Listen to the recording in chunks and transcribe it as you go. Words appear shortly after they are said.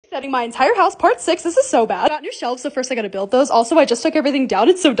Resetting my entire house, part 6. This is so bad. Got new shelves, so first I gotta build those. Also, I just took everything down.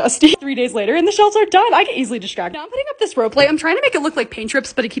 It's so dusty. 3 days later, and the shelves are done. I get easily distracted. Now I'm putting up this rope light. I'm trying to make it look like paint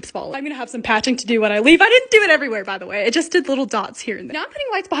strips, but it keeps falling. I'm gonna have some patching to do when I leave. I didn't do it everywhere, by the way. It just did little dots here and there. Now I'm putting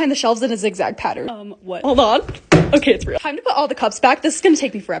lights behind the shelves in a zigzag pattern. What? Hold on. Okay, it's real. Time to put all the cups back. This is gonna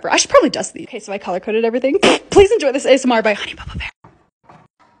take me forever. I should probably dust these. Okay, so I color-coded everything. Please enjoy this ASMR by Honeybobabear.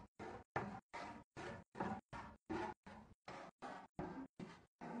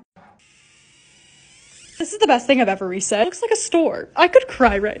 This is the best thing I've ever reset. It looks like a store. I could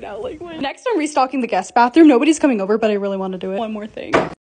cry right now. Like, what? Next, I'm restocking the guest bathroom. Nobody's coming over, but I really want to do it. One more thing.